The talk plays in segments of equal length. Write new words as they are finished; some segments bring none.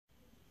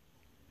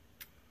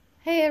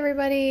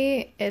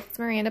everybody, it's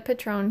Miranda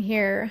Patron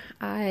here.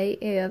 I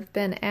have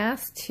been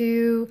asked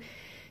to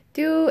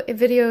do a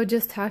video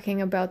just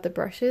talking about the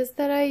brushes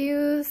that I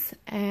use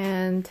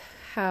and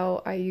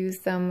how I use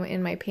them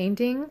in my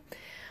painting.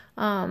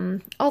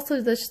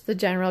 Also just the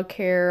general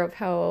care of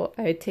how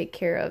I take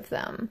care of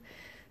them.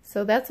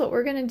 So that's what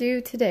we're going to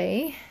do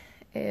today,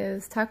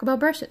 is talk about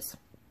brushes.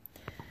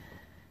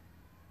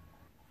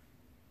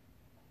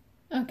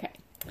 Okay,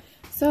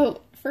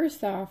 so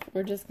first off,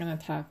 we're just going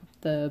to talk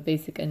the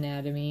basic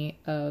anatomy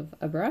of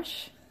a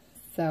brush.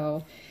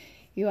 So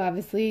you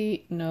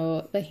obviously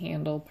know the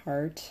handle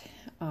part.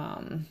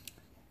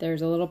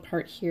 There's a little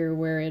part here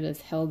where it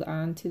is held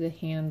onto the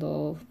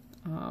handle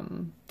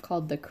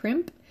called the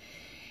crimp.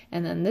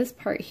 And then this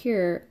part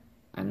here,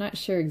 I'm not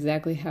sure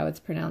exactly how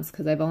it's pronounced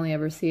because I've only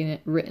ever seen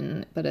it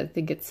written, but I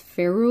think it's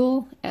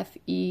ferrule,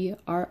 F-E-R-R-U-L-E.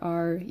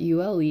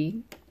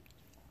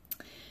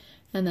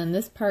 And then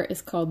this part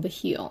is called the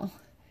heel.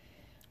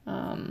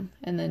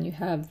 And then you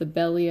have the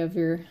belly of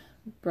your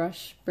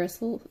brush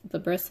the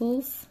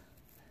bristles.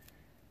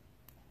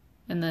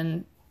 And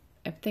then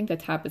I think the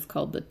top is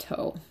called the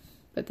toe,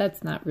 but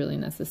that's not really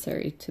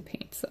necessary to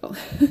paint, so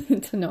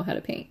to know how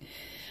to paint.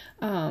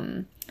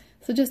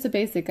 So just a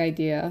basic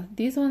idea.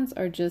 These ones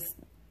are just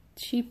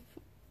cheap,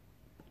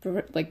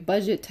 like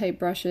budget type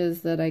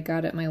brushes that I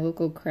got at my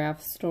local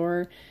craft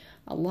store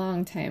a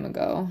long time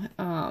ago.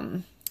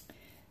 And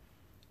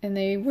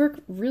they work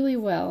really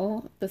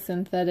well, the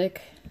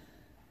synthetic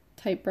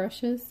type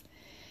brushes.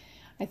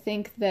 I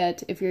think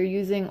that if you're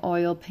using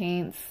oil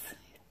paints,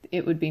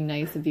 it would be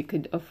nice if you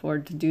could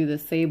afford to do the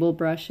sable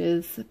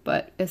brushes,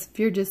 but if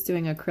you're just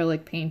doing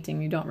acrylic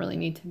painting, you don't really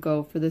need to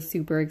go for the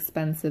super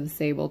expensive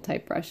sable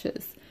type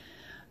brushes.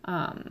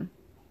 When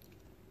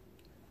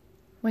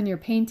you're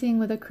painting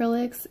with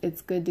acrylics,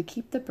 it's good to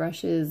keep the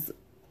brushes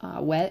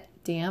wet,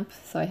 damp,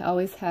 so I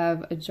always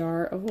have a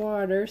jar of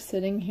water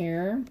sitting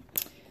here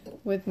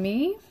with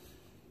me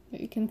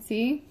that you can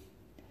see.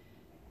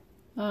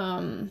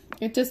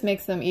 It just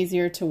makes them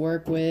easier to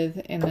work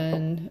with, and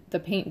then the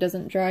paint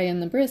doesn't dry in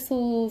the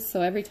bristles,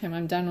 so every time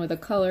I'm done with a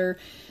color,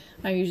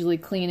 I usually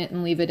clean it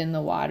and leave it in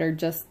the water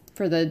just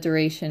for the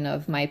duration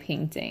of my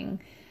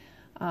painting.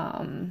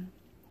 So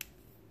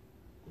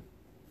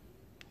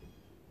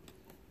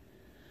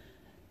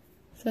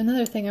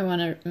another thing I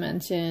want to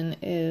mention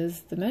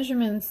is the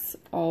measurements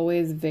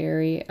always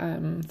vary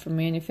from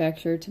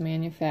manufacturer to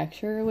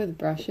manufacturer with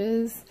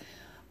brushes.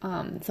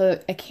 So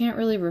I can't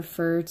really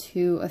refer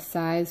to a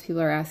size.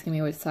 People are asking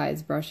me what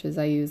size brushes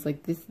I use.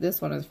 Like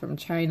this one is from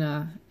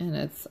China and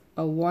it's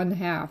a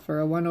 1/2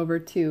 or a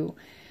 1/2.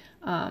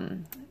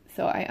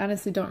 So I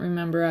honestly don't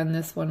remember on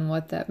this one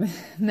what that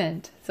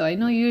meant. So I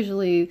know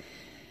usually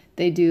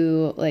they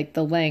do like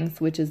the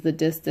length, which is the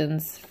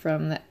distance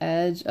from the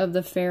edge of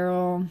the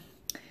ferrule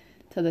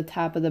to the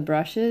top of the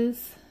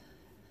brushes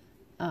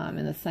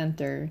in the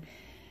center,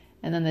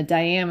 and then the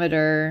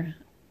diameter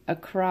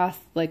across,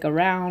 like a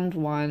round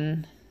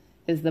one,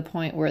 is the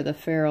point where the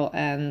ferrule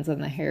ends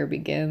and the hair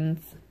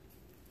begins.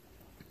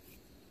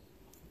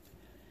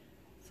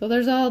 So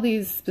there's all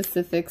these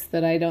specifics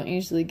that I don't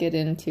usually get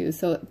into,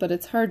 but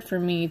it's hard for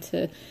me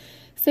to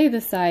say the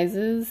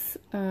sizes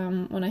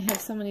when I have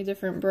so many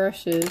different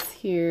brushes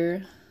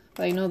here.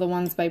 I know the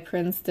ones by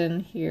Princeton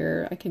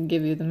here, I can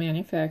give you the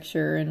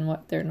manufacturer and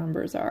what their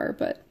numbers are,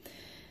 but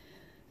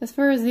as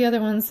far as the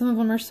other ones, some of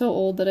them are so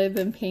old that I've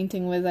been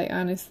painting with, I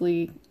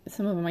honestly,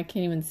 some of them I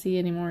can't even see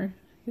anymore.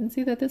 You can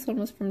see that this one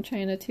was from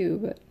China too,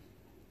 but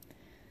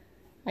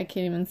I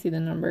can't even see the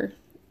number.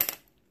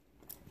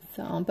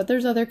 So, but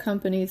there's other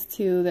companies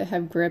too that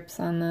have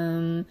grips on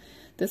them.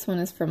 This one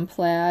is from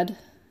Plaid.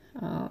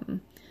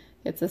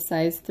 It's a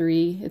size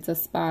 3, it's a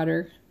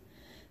spotter.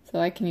 So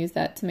I can use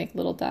that to make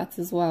little dots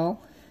as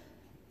well.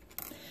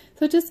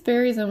 So it just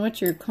varies on what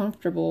you're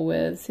comfortable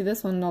with. See,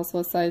 this one also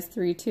a size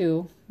 3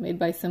 too, made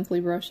by Simply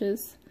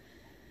Brushes.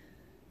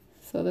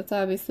 So that's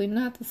obviously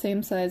not the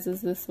same size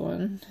as this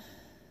one.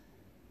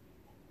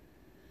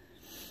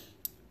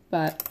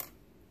 But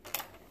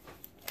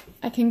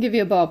I can give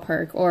you a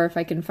ballpark, or if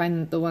I can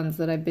find the ones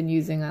that I've been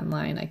using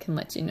online, I can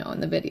let you know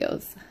in the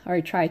videos, or I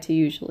try to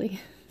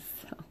usually.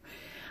 So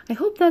I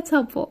hope that's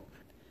helpful.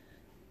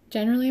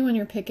 Generally, when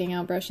you're picking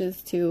out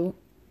brushes too,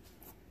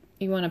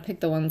 you want to pick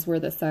the ones where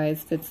the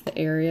size fits the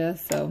area.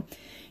 So,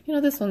 you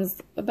know, this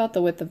one's about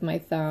the width of my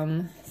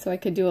thumb, so I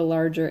could do a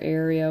larger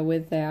area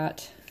with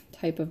that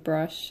type of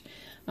brush.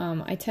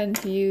 I tend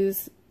to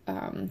use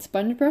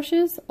sponge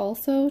brushes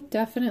also,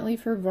 definitely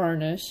for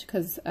varnish,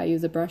 because I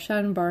use a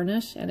brush-on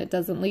varnish and it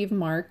doesn't leave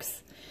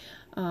marks.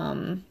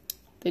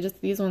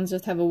 These ones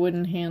just have a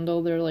wooden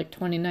handle. They're like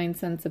 29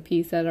 cents a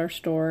piece at our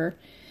store.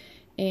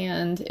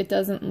 And it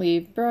doesn't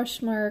leave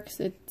brush marks.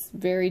 It's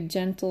very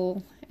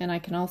gentle, and I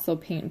can also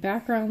paint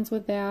backgrounds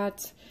with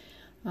that.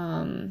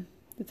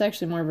 It's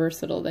actually more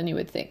versatile than you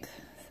would think.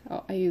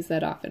 So I use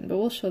that often, but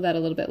we'll show that a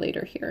little bit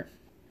later here.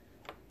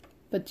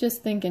 But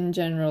just think in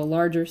general,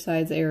 larger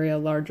size area,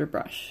 larger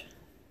brush.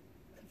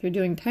 If you're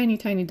doing tiny,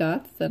 tiny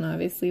dots, then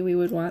obviously we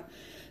would want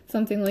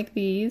something like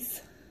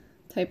these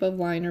type of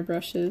liner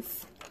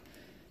brushes.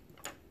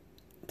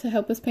 to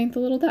help us paint the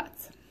little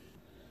dots.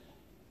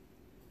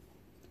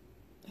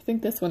 I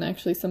think this one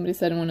actually, somebody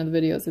said in one of the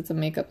videos, it's a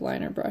makeup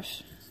liner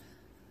brush.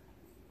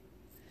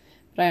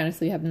 But I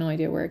honestly have no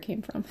idea where it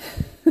came from.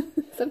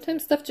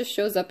 Sometimes stuff just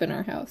shows up in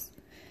our house,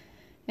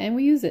 and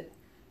we use it.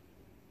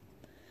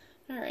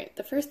 Alright,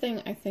 the first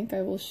thing I think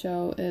I will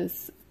show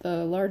is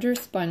the larger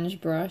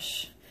sponge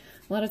brush.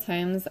 A lot of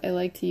times I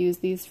like to use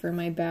these for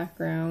my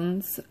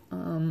backgrounds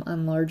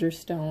on larger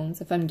stones.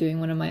 If I'm doing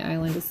one of my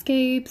island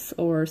escapes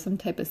or some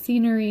type of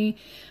scenery,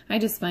 I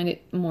just find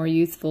it more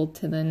useful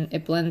to then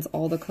it blends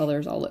all the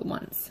colors all at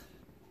once.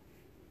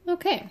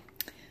 Okay,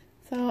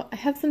 so I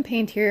have some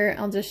paint here.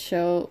 I'll just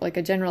show like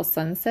a general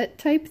sunset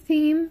type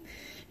theme,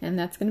 and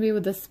that's going to be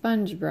with the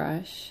sponge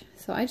brush.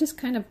 So I just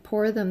kind of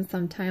pour them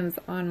sometimes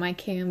on my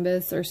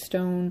canvas or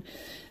stone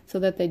so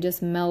that they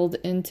just meld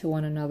into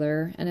one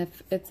another. And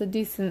if it's a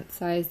decent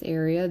sized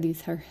area,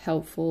 these are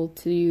helpful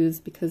to use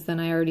because then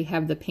I already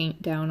have the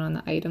paint down on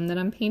the item that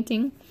I'm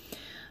painting.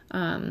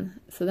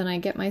 So then I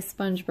get my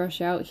sponge brush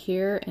out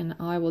here and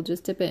I will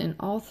just dip it in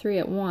all three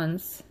at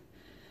once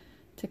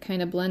to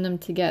kind of blend them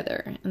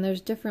together. And there's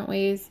different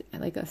ways,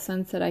 like a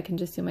sunset, I can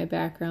just do my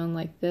background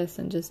like this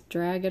and just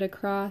drag it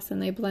across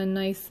and they blend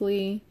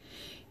nicely.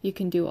 You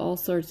can do all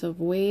sorts of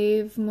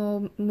wave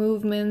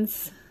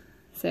movements.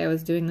 Say I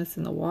was doing this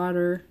in the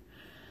water,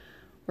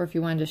 or if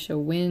you wanted to show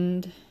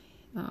wind.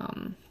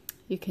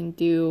 You can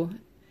do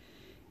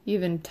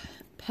even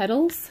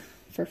petals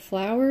for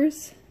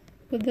flowers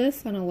with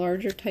this on a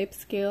larger type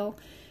scale.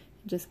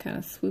 Just kind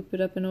of swoop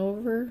it up and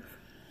over.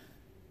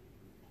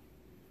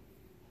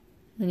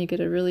 And you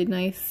get a really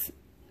nice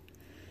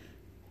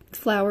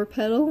flower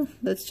petal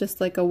that's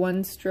just like a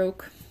one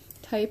stroke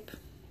type.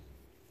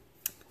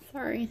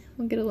 Sorry,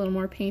 we'll get a little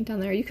more paint on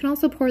there. You can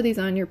also pour these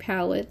on your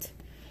palette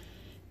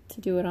to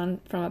do it on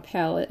from a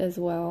palette as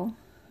well.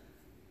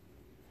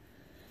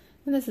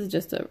 And this is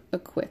just a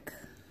quick,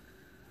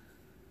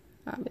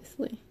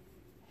 obviously.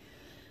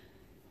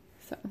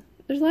 So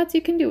there's lots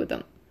you can do with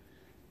them,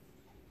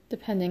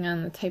 depending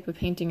on the type of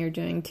painting you're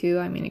doing too.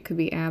 I mean, it could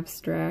be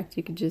abstract.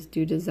 You could just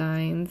do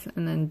designs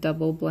and then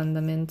double blend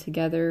them in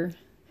together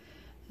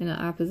in an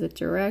opposite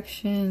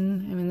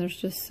direction. I mean, there's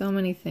just so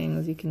many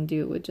things you can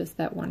do with just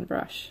that one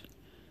brush.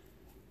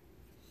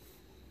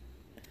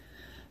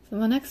 So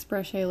the next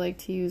brush I like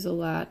to use a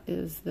lot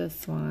is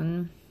this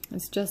one.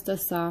 It's just a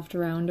soft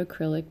round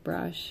acrylic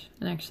brush,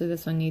 and actually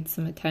this one needs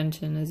some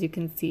attention. As you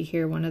can see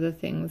here, one of the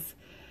things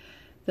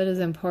that is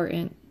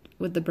important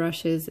with the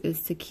brushes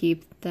is to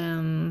keep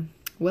them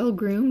well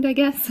groomed, I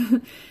guess.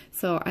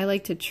 So I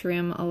like to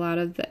trim a lot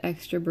of the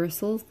extra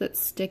bristles that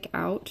stick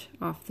out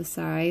off the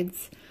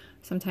sides.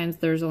 Sometimes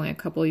there's only a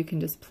couple, you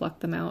can just pluck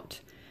them out.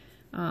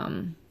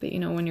 But you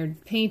know, when you're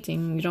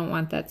painting, you don't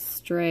want that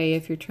stray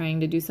if you're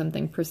trying to do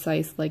something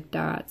precise like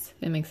dots.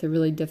 It makes it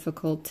really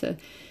difficult to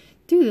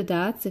do the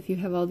dots if you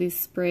have all these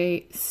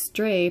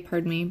stray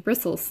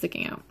bristles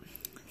sticking out.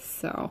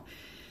 So,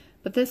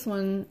 but this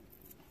one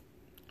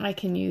I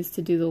can use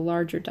to do the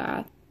larger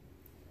dot.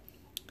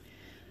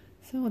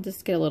 So I'll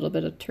just get a little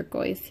bit of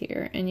turquoise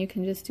here, and you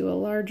can just do a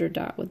larger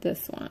dot with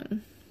this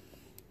one.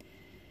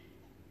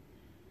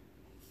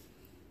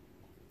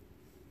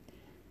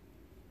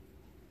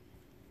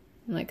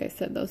 And like I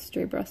said, those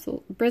stray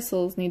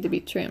bristles need to be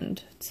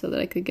trimmed so that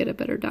I could get a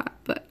better dot,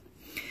 but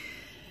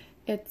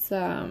it's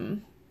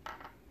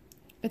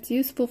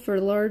useful for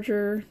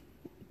larger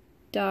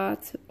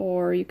dots,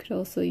 or you could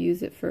also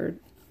use it for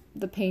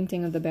the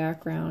painting of the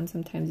background.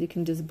 Sometimes you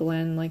can just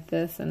blend like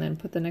this and then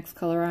put the next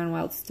color on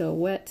while it's still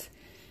wet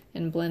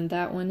and blend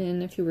that one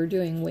in. If you were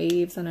doing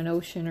waves on an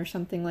ocean or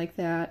something like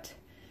that,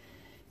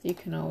 you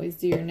can always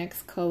do your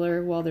next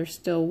color while they're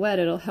still wet.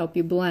 It'll help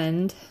you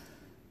blend,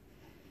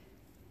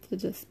 to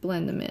just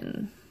blend them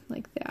in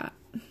like that.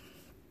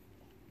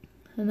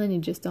 And then you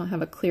just don't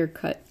have a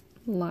clear-cut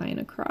line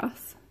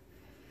across.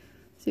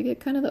 So you get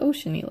kind of the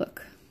oceany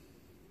look.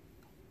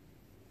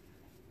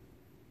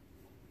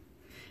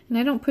 And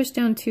I don't push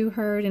down too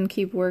hard and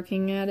keep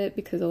working at it,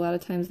 because a lot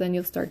of times then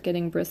you'll start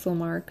getting bristle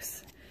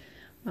marks.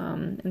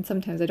 And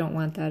sometimes I don't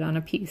want that on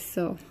a piece,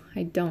 so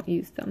I don't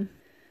use them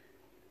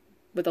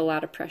with a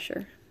lot of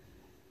pressure.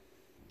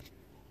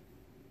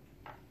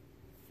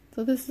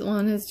 So this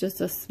one is just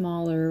a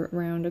smaller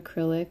round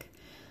acrylic.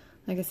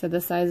 Like I said,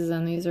 the sizes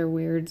on these are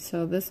weird.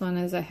 So this one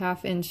is a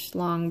 1/2 inch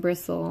long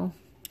bristle,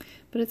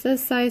 but it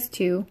says size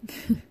 2.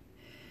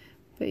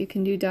 But you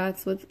can do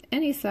dots with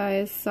any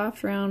size,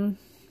 soft round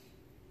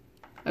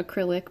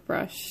acrylic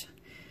brush.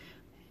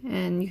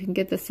 And you can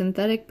get the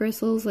synthetic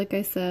bristles, like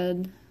I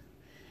said.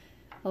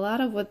 A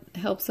lot of what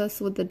helps us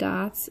with the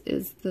dots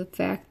is the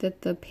fact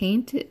that the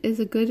paint is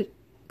a good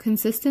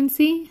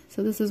consistency.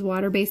 So this is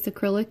water-based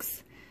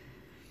acrylics.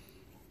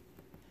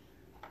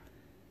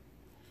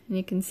 And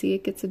you can see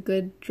it gets a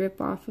good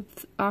drip off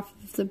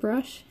of the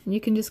brush. And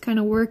you can just kind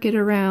of work it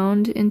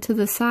around into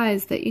the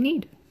size that you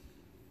need.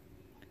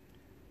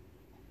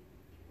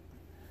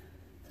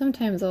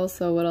 Sometimes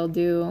also what I'll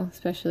do,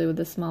 especially with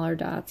the smaller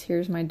dots,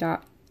 here's my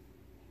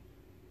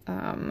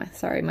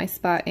my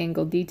spot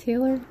angle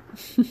detailer.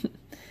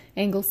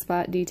 angle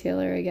spot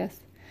detailer, I guess,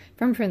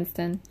 from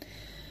Princeton.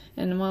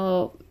 And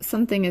while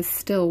something is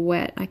still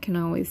wet, I can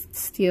always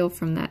steal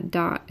from that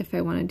dot if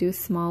I want to do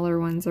smaller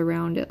ones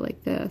around it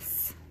like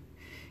this.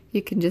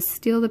 You can just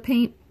steal the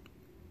paint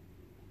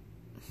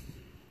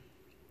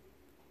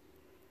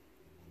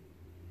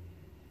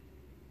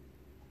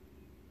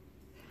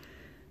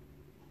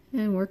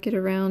and work it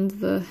around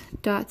the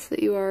dots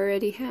that you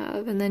already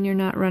have, and then you're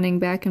not running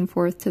back and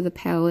forth to the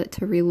palette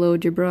to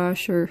reload your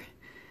brush. Or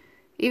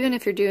even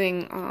if you're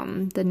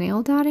doing the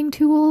nail dotting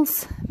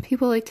tools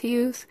people like to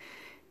use,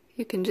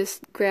 you can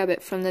just grab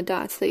it from the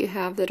dots that you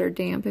have that are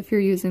damp if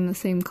you're using the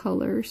same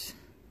colors.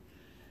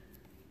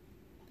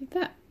 Like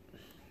that.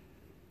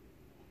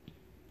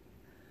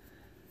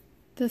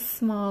 This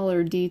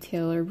smaller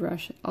detailer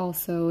brush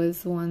also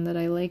is one that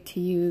I like to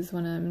use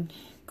when I'm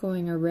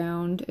going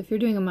around. If you're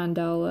doing a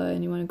mandala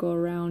and you want to go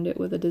around it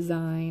with a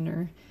design,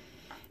 or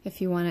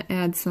if you want to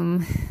add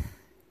some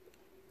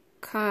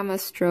comma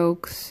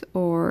strokes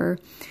or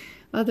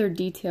other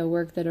detail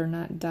work that are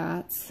not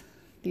dots,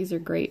 these are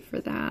great for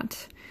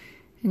that.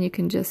 And you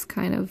can just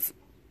kind of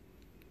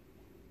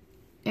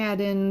add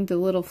in the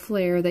little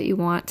flair that you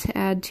want to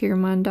add to your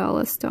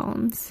mandala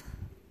stones.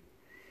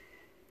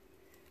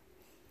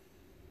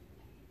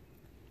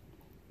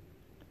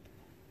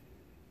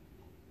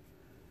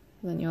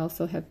 Then you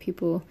also have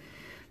people,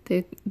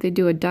 they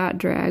do a dot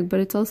drag,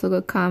 but it's also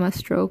a comma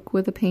stroke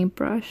with a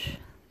paintbrush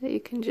that you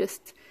can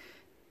just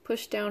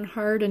push down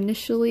hard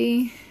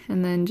initially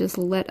and then just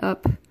let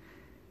up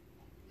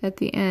at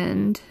the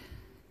end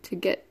to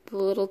get the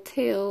little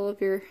tail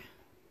of your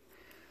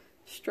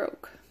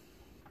stroke.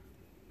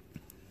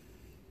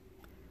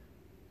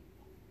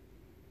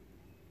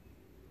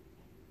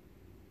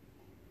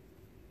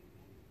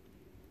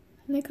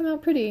 And they come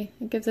out pretty.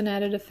 It gives an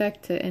added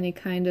effect to any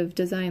kind of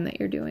design that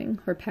you're doing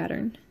or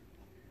pattern.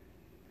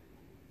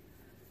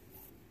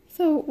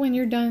 So when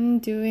you're done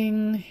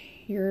doing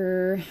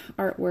your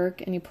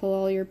artwork and you pull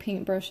all your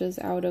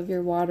paintbrushes out of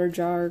your water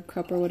jar,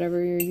 cup, or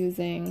whatever you're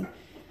using,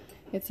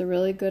 it's a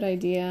really good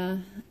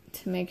idea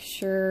to make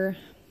sure,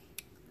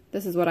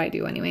 this is what I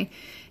do anyway,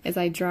 is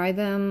I dry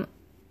them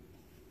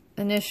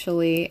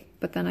initially,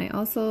 but then I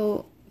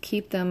also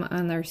keep them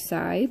on their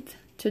side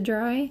to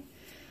dry.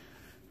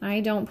 I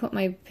don't put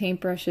my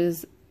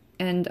paintbrushes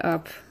end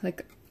up,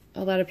 like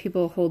a lot of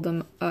people hold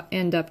them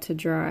end up to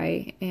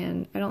dry,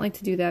 and I don't like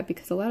to do that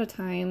because a lot of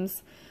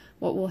times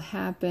what will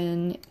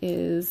happen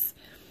is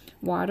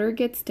water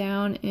gets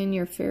down in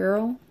your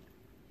ferrule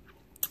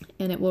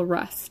and it will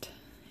rust.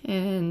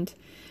 And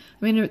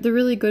I mean, the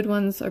really good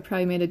ones are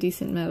probably made of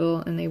decent metal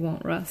and they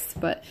won't rust,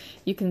 but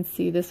you can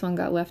see this one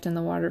got left in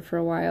the water for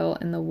a while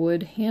and the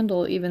wood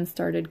handle even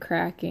started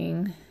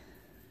cracking,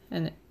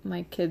 and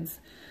my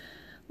kids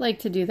like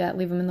to do that,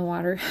 leave them in the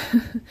water.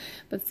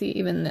 But see,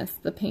 even this,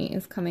 the paint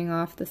is coming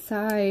off the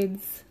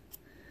sides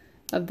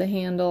of the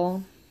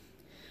handle,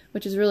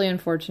 which is really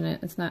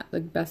unfortunate. It's not the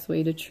best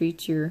way to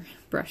treat your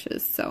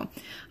brushes. So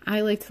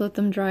I like to let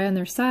them dry on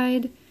their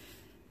side.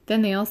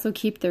 Then they also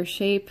keep their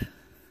shape.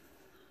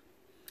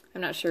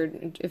 I'm not sure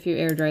if you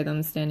air dry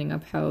them standing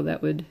up how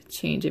that would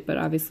change it, but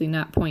obviously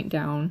not point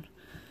down.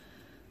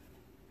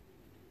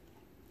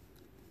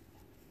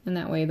 And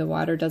that way the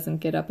water doesn't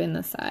get up in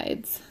the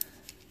sides.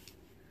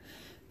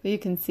 But you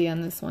can see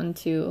on this one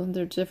too,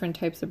 there are different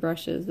types of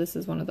brushes. This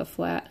is one of the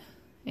flat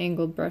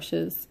angled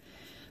brushes,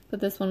 but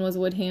this one was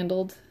wood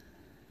handled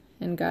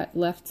and got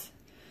left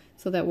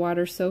so that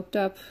water soaked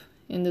up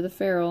into the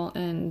ferrule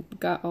and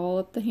got all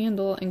up the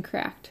handle and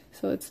cracked.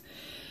 So it's,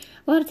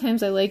 a lot of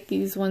times I like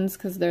these ones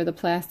because they're the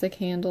plastic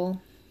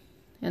handle,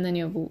 and then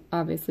you have,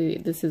 obviously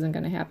this isn't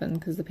going to happen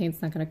because the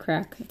paint's not going to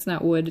crack. It's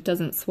not wood, it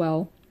doesn't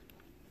swell.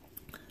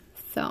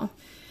 So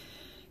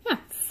yeah,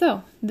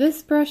 so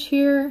this brush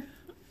here,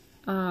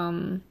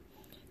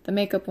 the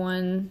makeup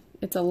one,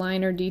 it's a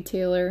liner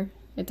detailer.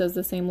 It does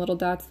the same little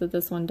dots that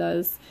this one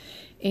does,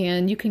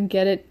 and you can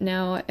get it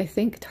now. I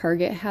think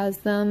Target has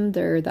them.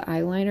 They're the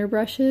eyeliner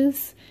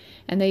brushes,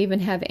 and they even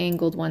have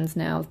angled ones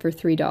now for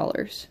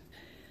 $3.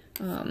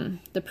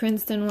 The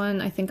Princeton one,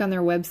 I think on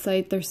their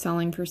website they're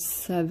selling for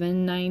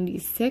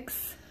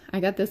 $7.96. I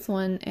got this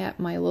one at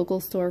my local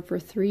store for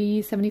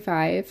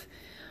 $3.75.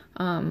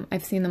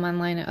 I've seen them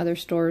online at other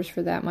stores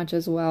for that much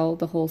as well,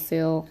 the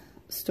wholesale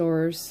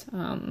stores,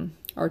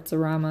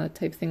 Artsorama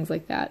type things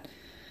like that.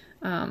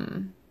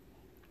 But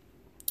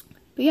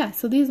yeah,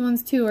 so these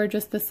ones too are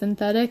just the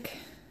synthetic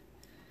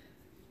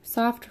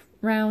soft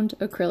round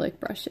acrylic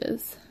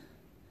brushes.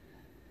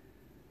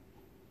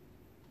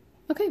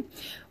 Okay,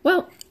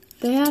 well,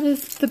 that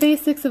is the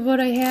basics of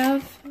what I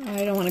have.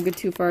 I don't want to go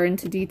too far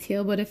into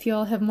detail, but if you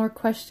all have more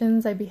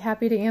questions, I'd be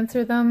happy to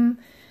answer them.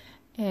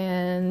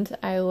 And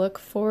I look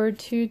forward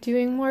to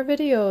doing more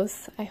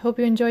videos. I hope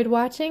you enjoyed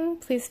watching.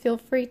 Please feel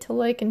free to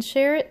like and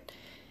share it,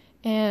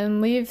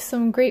 and leave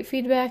some great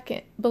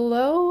feedback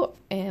below,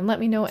 and let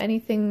me know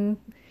anything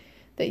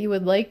that you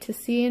would like to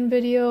see in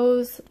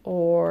videos,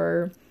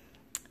 or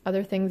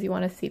other things you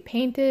want to see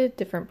painted,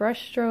 different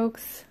brush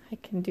strokes. I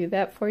can do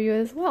that for you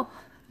as well.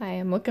 I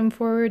am looking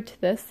forward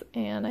to this,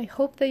 and I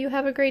hope that you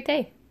have a great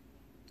day.